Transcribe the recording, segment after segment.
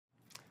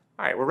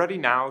All right, we're ready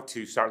now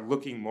to start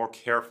looking more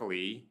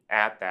carefully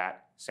at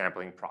that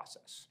sampling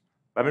process.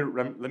 Let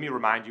me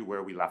remind you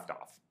where we left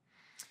off.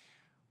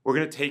 We're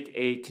going to take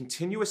a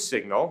continuous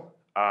signal,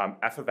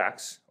 f of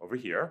x over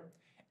here,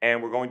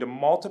 and we're going to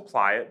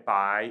multiply it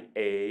by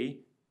a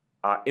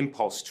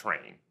impulse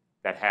train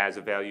that has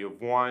a value of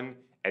 1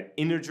 at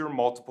integer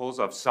multiples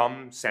of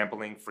some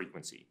sampling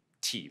frequency,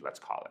 t, let's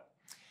call it.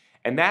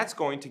 And that's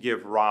going to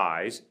give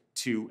rise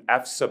to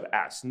f sub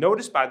s.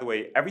 Notice, by the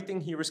way, everything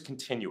here is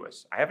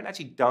continuous. I haven't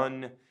actually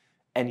done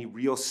any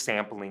real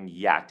sampling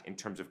yet in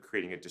terms of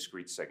creating a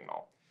discrete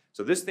signal.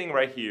 So this thing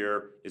right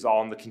here is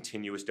all in the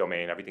continuous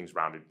domain. Everything's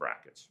rounded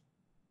brackets.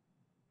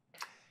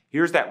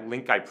 Here's that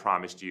link I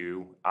promised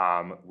you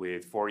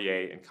with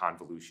Fourier and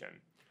convolution.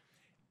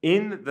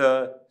 In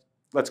the,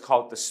 let's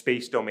call it the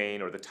space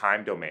domain or the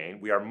time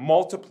domain, we are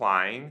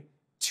multiplying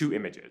two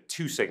images,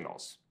 two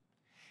signals.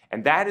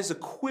 And that is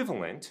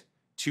equivalent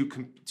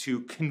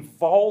to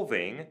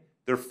convolving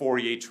their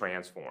Fourier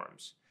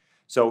transforms.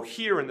 So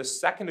here in the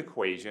second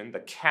equation,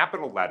 the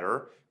capital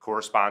letter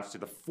corresponds to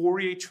the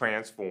Fourier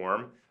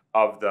transform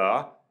of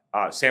the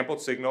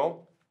sampled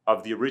signal,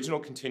 of the original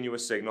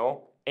continuous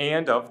signal,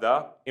 and of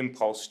the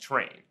impulse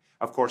train.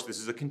 Of course, this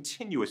is a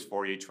continuous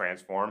Fourier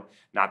transform,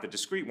 not the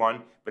discrete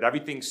one, but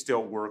everything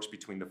still works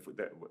between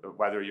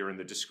whether you're in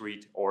the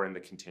discrete or in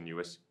the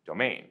continuous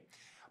domain.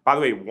 By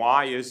the way,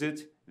 why is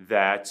it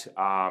that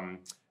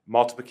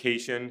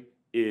multiplication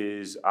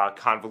is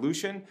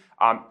convolution?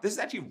 This is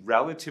actually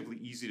relatively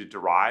easy to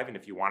derive, and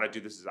if you want to do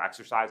this as an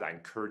exercise, I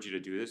encourage you to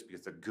do this because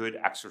it's a good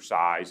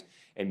exercise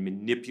in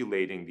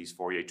manipulating these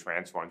Fourier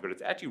transforms, but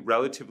it's actually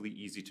relatively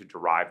easy to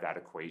derive that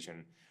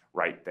equation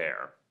right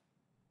there.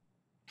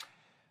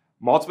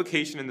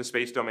 Multiplication in the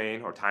space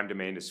domain or time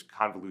domain is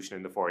convolution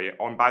in the Fourier.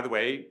 Oh, and by the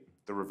way,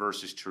 the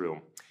reverse is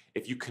true.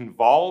 If you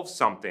convolve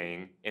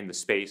something in the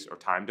space or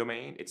time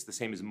domain, it's the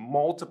same as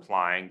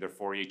multiplying their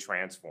Fourier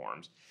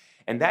transforms.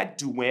 And that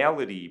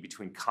duality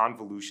between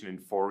convolution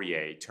and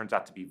Fourier turns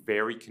out to be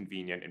very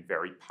convenient and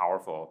very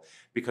powerful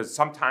because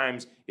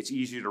sometimes it's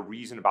easier to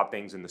reason about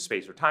things in the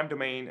space or time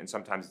domain, and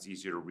sometimes it's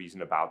easier to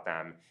reason about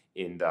them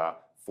in the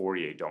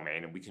Fourier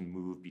domain, and we can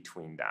move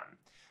between them.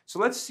 So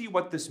let's see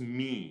what this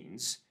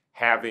means,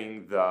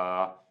 having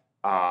the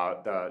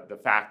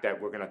fact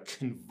that we're going to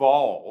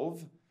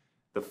convolve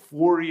the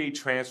Fourier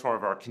transform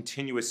of our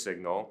continuous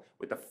signal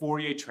with the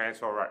Fourier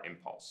transform of our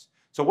impulse.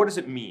 So what does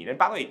it mean? And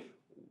by the way,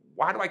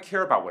 why do I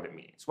care about what it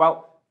means?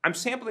 Well, I'm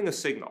sampling a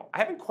signal. I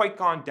haven't quite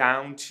gone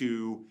down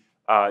to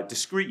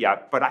discrete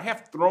yet, but I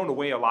have thrown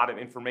away a lot of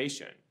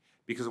information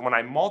because when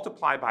I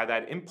multiply by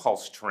that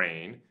impulse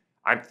train,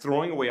 I'm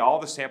throwing away all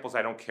the samples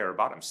I don't care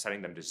about. I'm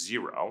setting them to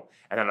 0,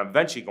 and then I'm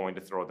eventually going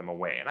to throw them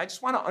away. And I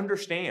just want to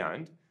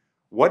understand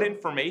what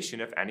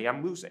information, if any,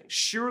 I'm losing.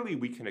 Surely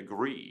we can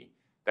agree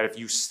that if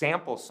you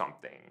sample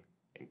something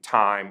in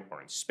time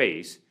or in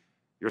space,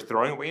 you're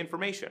throwing away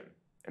information.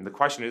 And the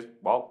question is,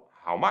 well,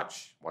 how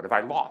much? What have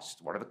I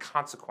lost? What are the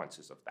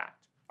consequences of that?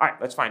 All right,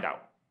 let's find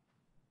out.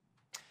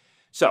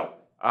 So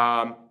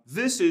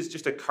this is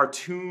just a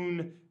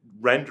cartoon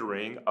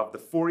rendering of the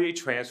Fourier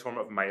transform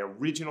of my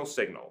original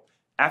signal.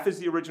 F is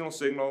the original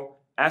signal,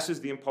 S is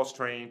the impulse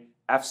train,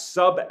 F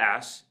sub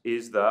S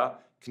is the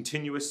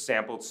continuous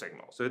sampled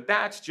signal. So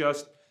that's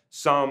just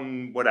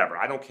some whatever,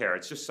 I don't care.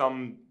 It's just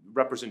some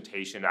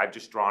representation. I've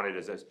just drawn it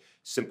as a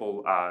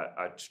simple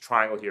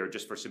triangle here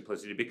just for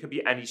simplicity, but it could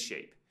be any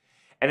shape.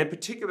 And in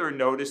particular,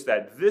 notice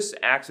that this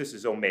axis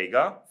is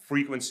omega,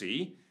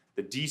 frequency.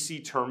 The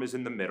DC term is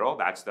in the middle.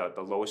 That's the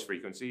lowest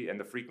frequency. And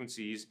the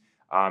frequencies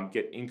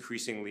get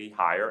increasingly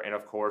higher. And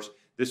of course,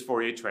 this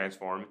Fourier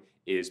transform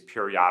is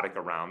periodic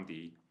around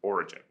the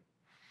origin.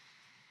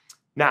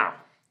 Now,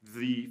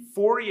 the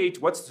Fourier,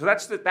 so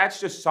that's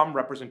just some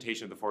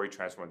representation of the Fourier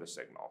transform of the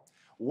signal.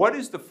 What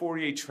is the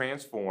Fourier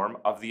transform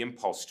of the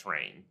impulse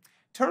train?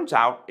 Turns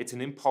out it's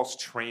an impulse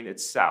train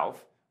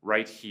itself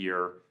right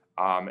here.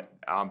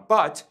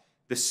 But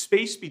the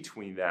space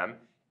between them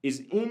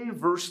is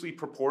inversely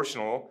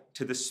proportional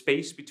to the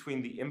space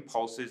between the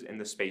impulses in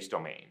the space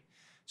domain.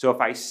 So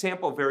if I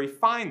sample very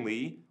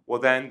finely, well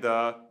then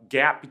the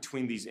gap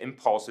between these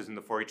impulses in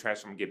the Fourier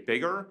transform get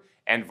bigger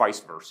and vice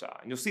versa.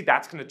 And you'll see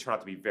that's going to turn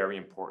out to be very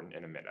important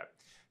in a minute.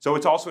 So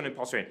it's also an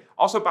impulse train.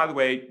 Also, by the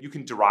way, you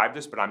can derive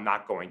this, but I'm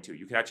not going to.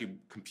 You can actually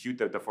compute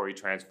the Fourier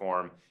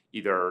transform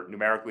either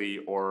numerically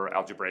or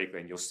algebraically,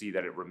 and you'll see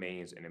that it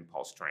remains an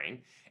impulse train.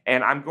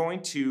 And I'm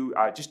going to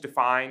just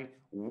define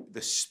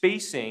the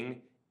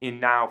spacing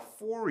in now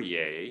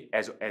Fourier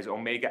as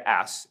omega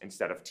s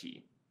instead of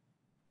t.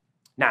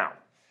 Now,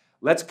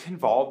 let's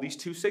convolve these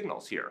two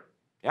signals here.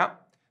 Yeah?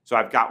 So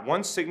I've got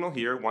one signal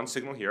here,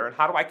 and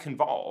how do I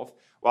convolve?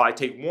 Well, I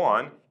take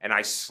one and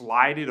I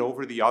slide it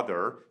over the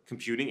other,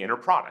 computing inner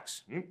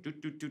products.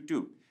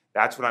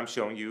 That's what I'm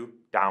showing you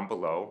down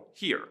below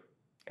here.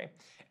 Okay?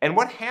 And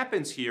what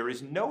happens here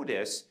is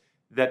notice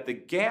that the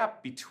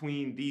gap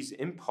between these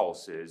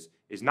impulses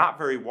is not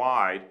very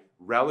wide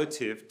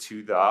relative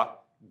to the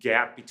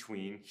gap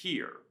between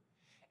here.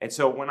 And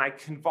so when I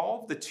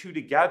convolve the two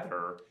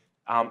together,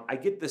 I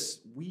get this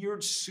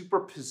weird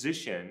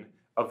superposition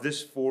of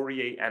this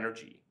Fourier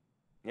energy.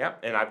 Yeah,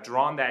 and I've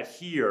drawn that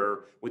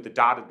here with the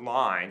dotted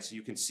line, so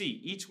you can see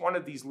each one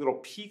of these little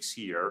peaks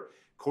here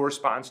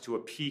corresponds to a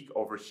peak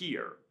over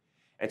here.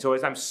 And so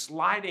as I'm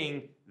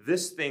sliding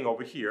this thing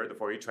over here, the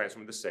Fourier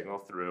transform of the signal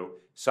through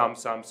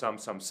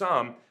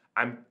sum,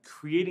 I'm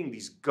creating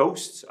these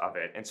ghosts of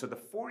it. And so the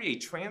Fourier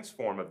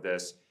transform of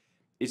this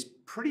is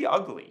pretty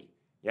ugly.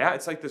 Yeah,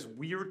 it's like this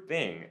weird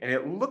thing, and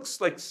it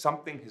looks like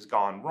something has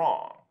gone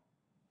wrong.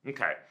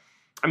 Okay,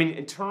 I mean,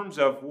 in terms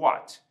of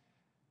what?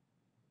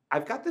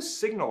 I've got this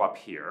signal up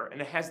here, and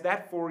it has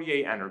that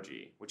Fourier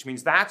energy, which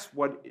means that's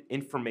what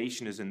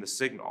information is in the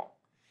signal.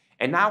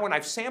 And now when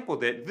I've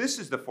sampled it, this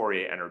is the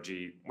Fourier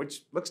energy,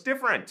 which looks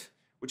different,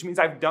 which means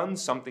I've done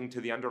something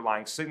to the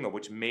underlying signal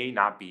which may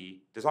not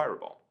be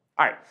desirable.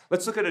 All right,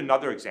 let's look at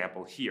another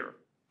example here.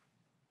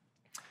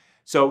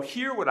 So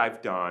here what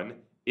I've done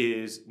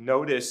is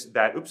notice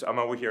that, oops, I'm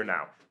over here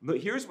now.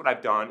 Here's what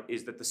I've done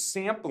is that the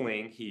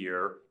sampling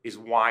here is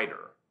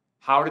wider.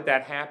 How did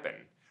that happen?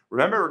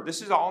 Remember,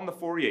 this is all in the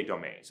Fourier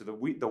domain. So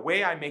the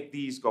way I make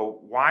these go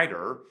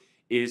wider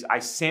is I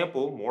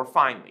sample more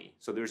finely.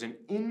 So there's an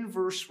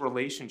inverse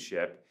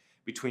relationship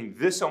between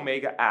this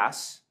omega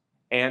s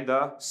and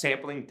the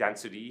sampling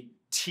density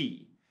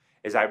t.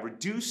 As I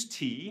reduce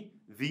t,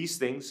 these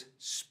things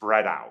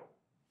spread out.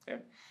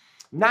 Okay?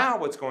 Now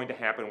what's going to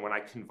happen when I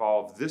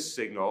convolve this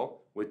signal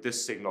with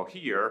this signal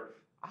here,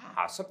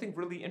 something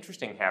really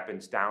interesting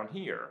happens down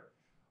here.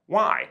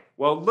 Why?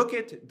 Well, look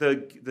at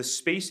the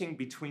spacing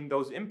between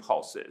those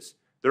impulses.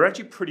 They're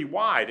actually pretty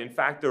wide. In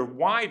fact, they're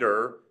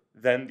wider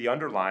than the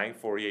underlying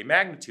Fourier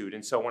magnitude.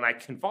 And so when I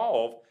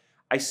convolve,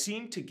 I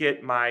seem to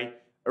get my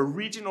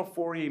original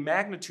Fourier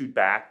magnitude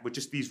back with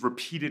just these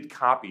repeated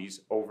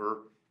copies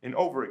over and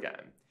over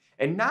again.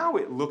 And now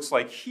it looks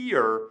like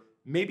here,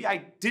 maybe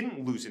I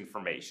didn't lose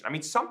information. I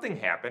mean, something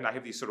happened. I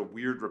have these sort of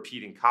weird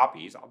repeating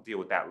copies. I'll deal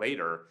with that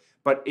later.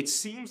 But it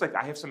seems like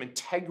I have some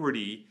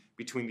integrity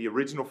between the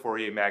original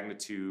Fourier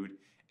magnitude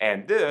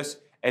and this,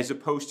 as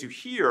opposed to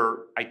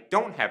here, I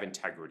don't have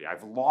integrity.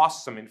 I've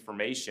lost some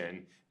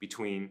information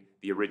between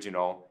the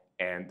original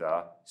and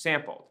the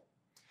sampled.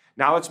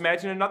 Now let's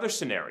imagine another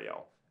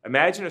scenario.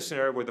 Imagine a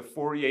scenario where the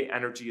Fourier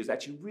energy is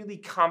actually really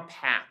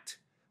compact.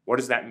 What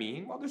does that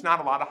mean? Well, there's not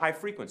a lot of high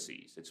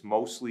frequencies. It's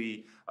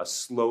mostly a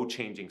slow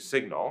changing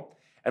signal.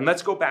 And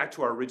let's go back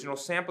to our original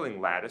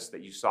sampling lattice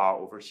that you saw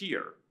over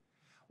here.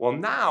 Well,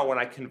 now when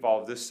I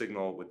convolve this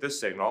signal with this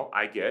signal,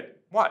 I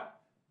get what?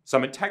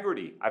 Some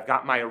integrity. I've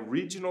got my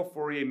original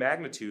Fourier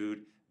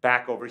magnitude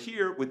back over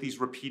here with these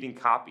repeating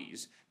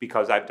copies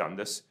because I've done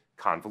this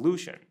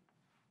convolution.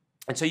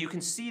 And so you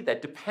can see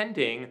that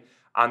depending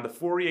on the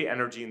Fourier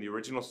energy in the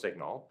original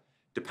signal,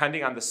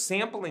 depending on the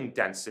sampling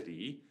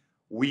density,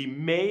 we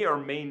may or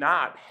may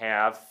not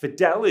have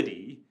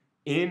fidelity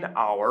in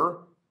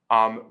our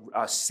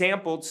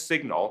sampled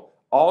signal,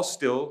 all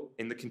still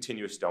in the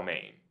continuous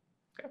domain.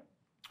 Okay?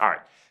 All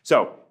right,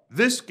 so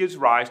this gives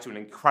rise to an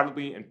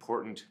incredibly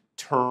important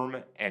term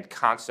and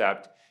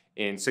concept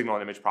in signal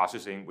and image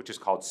processing, which is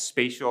called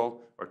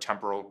spatial or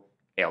temporal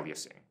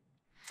aliasing.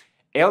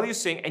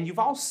 Aliasing, and you've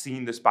all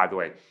seen this, by the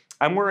way.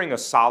 I'm wearing a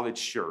solid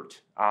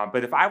shirt,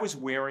 but if I was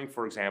wearing,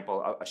 for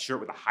example, a shirt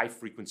with a high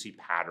frequency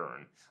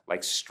pattern,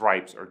 like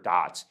stripes or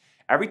dots,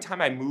 every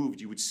time I moved,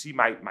 you would see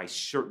my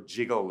shirt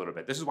jiggle a little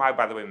bit. This is why,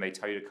 by the way, when they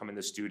tell you to come in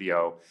the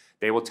studio,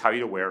 they will tell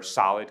you to wear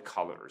solid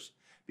colors,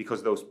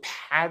 because those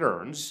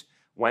patterns,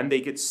 when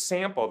they get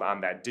sampled on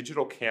that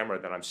digital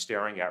camera that I'm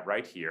staring at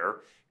right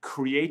here,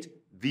 create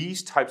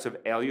these types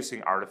of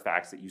aliasing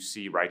artifacts that you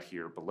see right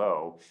here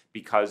below,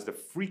 because the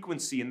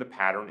frequency in the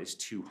pattern is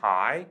too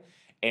high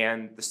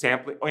and the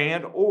sampling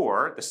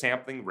or the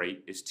sampling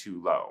rate is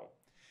too low.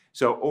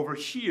 So over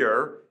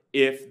here,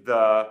 if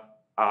the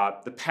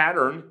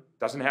pattern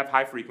doesn't have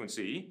high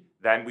frequency,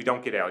 then we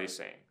don't get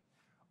aliasing.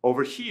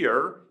 Over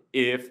here,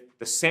 if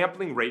the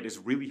sampling rate is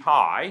really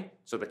high,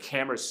 so the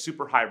camera is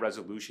super high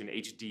resolution,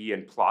 HD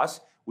and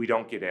plus, we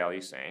don't get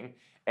aliasing.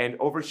 And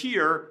over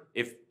here,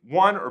 if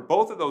one or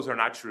both of those are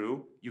not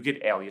true, you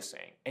get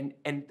aliasing.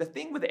 And the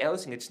thing with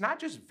aliasing, it's not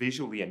just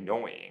visually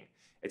annoying.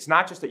 It's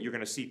not just that you're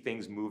going to see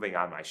things moving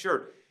on my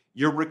shirt.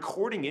 You're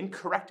recording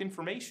incorrect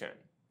information.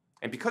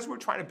 And because we're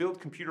trying to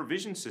build computer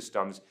vision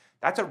systems,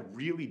 that's a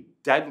really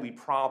deadly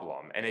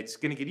problem. And it's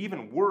going to get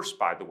even worse,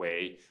 by the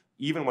way,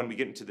 even when we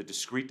get into the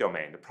discrete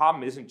domain. The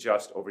problem isn't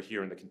just over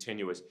here in the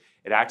continuous.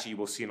 It actually, you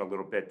will see in a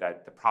little bit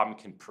that the problem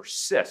can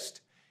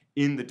persist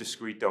in the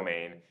discrete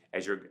domain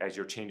as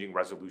you're changing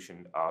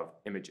resolution of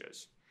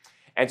images.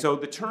 And so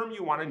the term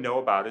you want to know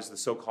about is the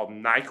so-called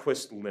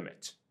Nyquist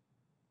limit.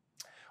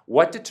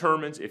 What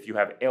determines if you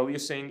have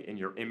aliasing in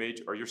your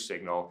image or your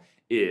signal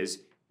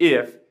is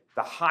if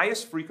the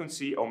highest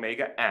frequency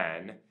omega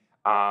n,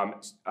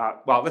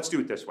 well, let's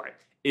do it this way.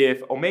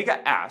 If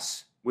omega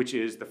s, which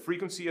is the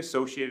frequency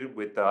associated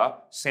with the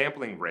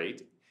sampling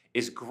rate,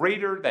 is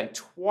greater than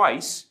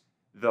twice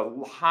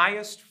the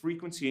highest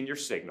frequency in your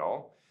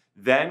signal,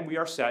 then we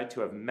are said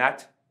to have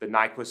met the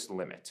Nyquist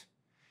limit.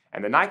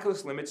 And the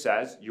Nyquist limit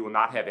says you will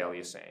not have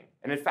aliasing.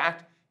 And in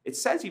fact, it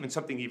says even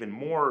something even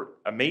more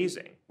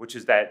amazing, which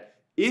is that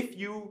if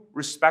you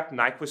respect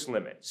Nyquist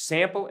limit,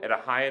 sample at a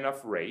high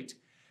enough rate,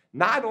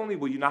 not only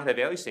will you not have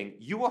aliasing,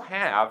 you will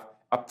have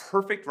a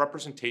perfect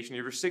representation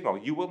of your signal.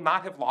 You will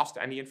not have lost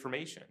any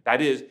information.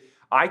 That is,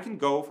 I can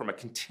go from a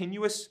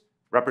continuous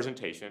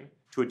representation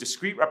to a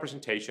discrete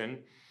representation,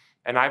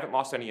 and I haven't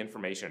lost any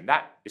information.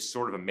 That is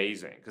sort of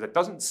amazing, because it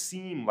doesn't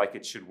seem like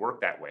it should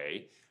work that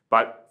way,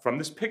 but from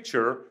this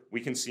picture,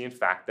 we can see, in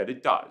fact, that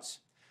it does.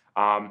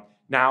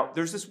 Now,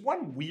 there's this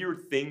one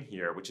weird thing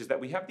here, which is that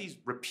we have these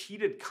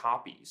repeated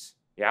copies,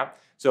 yeah?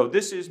 So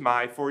this is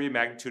my Fourier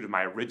magnitude of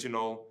my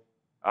original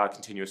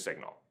continuous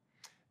signal.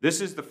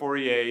 This is the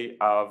Fourier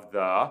of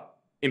the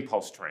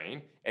impulse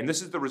train, and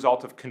this is the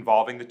result of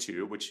convolving the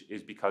two, which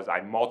is because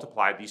I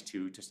multiplied these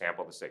two to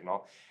sample the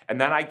signal.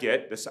 And then I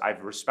get this,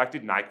 I've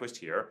respected Nyquist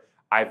here,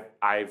 I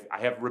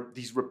have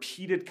these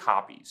repeated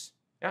copies,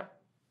 yeah?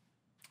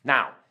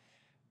 Now,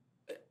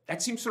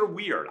 that seems sort of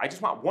weird. I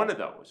just want one of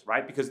those,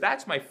 right? Because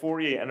that's my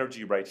Fourier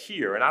energy right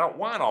here, and I don't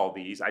want all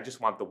these, I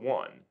just want the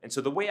one. And so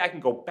the way I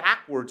can go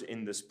backwards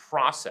in this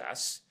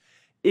process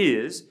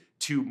is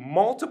to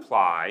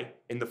multiply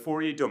in the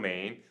Fourier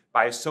domain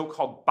by a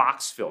so-called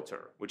box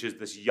filter, which is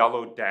this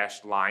yellow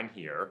dashed line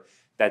here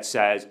that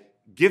says,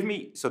 give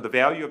me, so the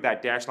value of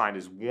that dashed line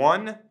is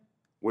 1,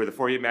 where the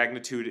Fourier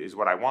magnitude is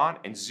what I want,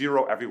 and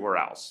 0 everywhere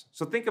else.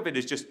 So think of it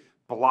as just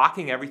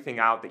blocking everything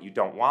out that you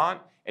don't want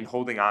and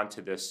holding on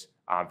to this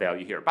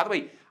value here. By the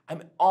way,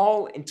 I'm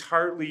all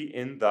entirely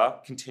in the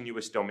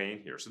continuous domain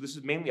here. So this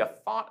is mainly a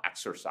thought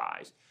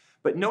exercise.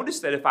 But notice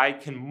that if I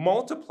can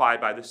multiply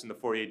by this in the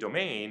Fourier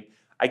domain,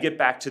 I get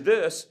back to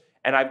this,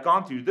 and I've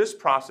gone through this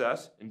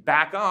process and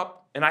back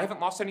up, and I haven't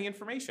lost any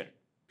information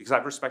because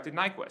I've respected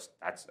Nyquist.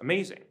 That's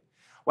amazing.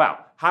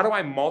 Well, how do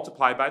I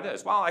multiply by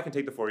this? Well, I can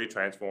take the Fourier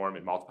transform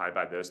and multiply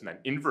by this, and then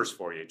inverse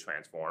Fourier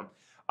transform.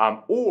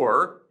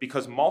 Or,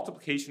 because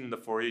multiplication in the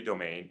Fourier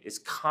domain is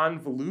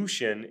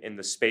convolution in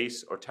the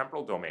space or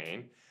temporal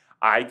domain,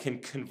 I can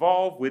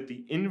convolve with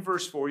the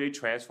inverse Fourier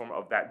transform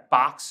of that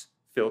box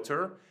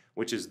filter,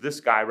 which is this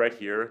guy right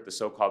here, the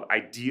so-called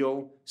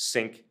ideal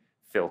sinc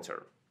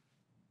filter.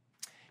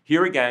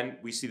 Here again,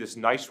 we see this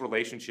nice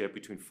relationship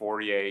between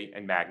Fourier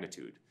and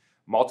magnitude.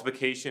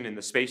 Multiplication in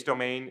the space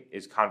domain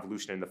is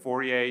convolution in the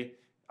Fourier.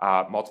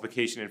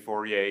 Multiplication in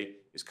Fourier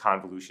is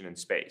convolution in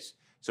space.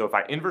 So if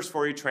I inverse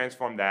Fourier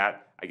transform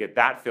that, I get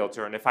that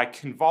filter. And if I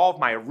convolve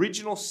my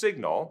original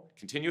signal,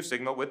 continuous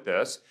signal with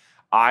this,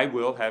 I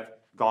will have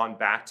gone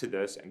back to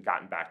this and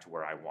gotten back to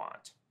where I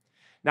want.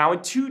 Now in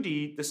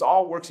 2D, this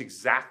all works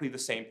exactly the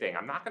same thing.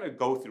 I'm not going to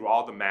go through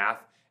all the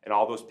math and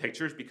all those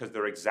pictures because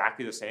they're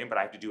exactly the same, but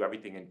I have to do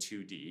everything in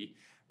 2D.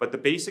 But the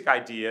basic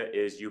idea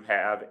is you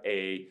have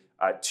a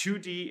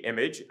 2D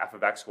image, f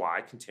of x,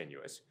 y,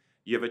 continuous.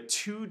 You have a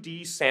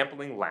 2D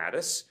sampling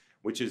lattice,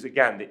 which is,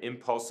 again, the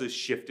impulses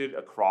shifted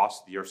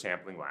across your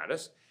sampling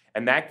lattice.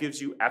 And that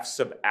gives you f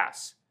sub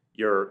s,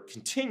 your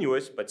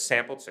continuous but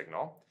sampled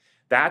signal.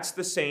 That's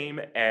the same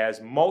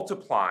as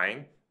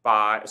multiplying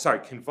by,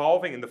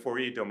 convolving in the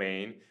Fourier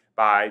domain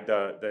by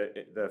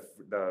the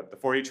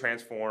Fourier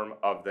transform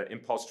of the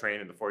impulse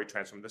train and the Fourier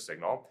transform of the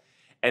signal.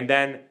 And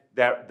then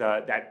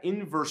that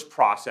inverse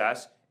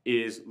process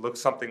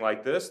looks something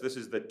like this. This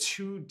is the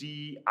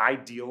 2D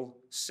ideal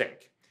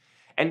sinc.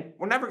 And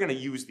we're never going to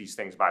use these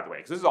things, by the way,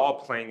 because this is all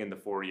playing in the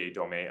Fourier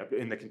domain,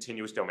 in the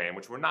continuous domain,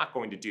 which we're not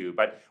going to do.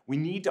 But we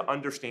need to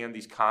understand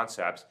these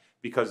concepts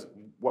because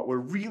what we're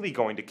really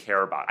going to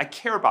care about, I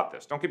care about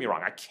this, don't get me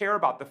wrong, I care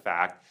about the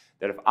fact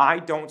that if I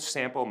don't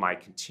sample my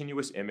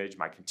continuous image,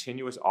 my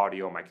continuous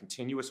audio, my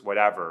continuous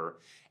whatever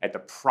at the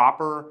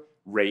proper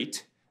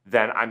rate,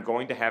 then I'm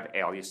going to have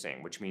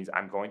aliasing, which means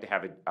I'm going to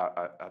have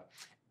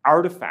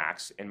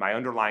artifacts in my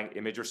underlying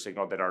image or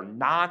signal that are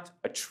not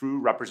a true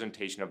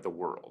representation of the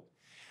world.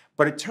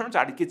 But it turns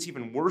out it gets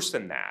even worse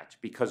than that,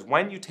 because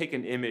when you take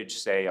an image,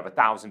 say, of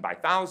 1,000 by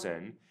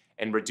 1,000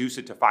 and reduce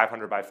it to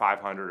 500 by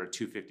 500 or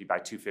 250 by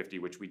 250,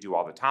 which we do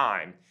all the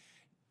time,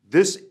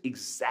 this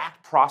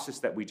exact process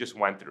that we just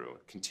went through,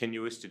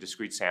 continuous to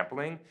discrete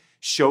sampling,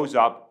 shows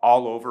up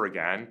all over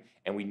again,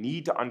 and we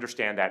need to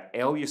understand that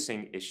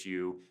aliasing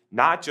issue,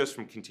 not just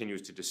from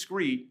continuous to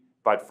discrete,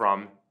 but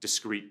from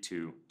discrete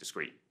to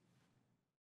discrete.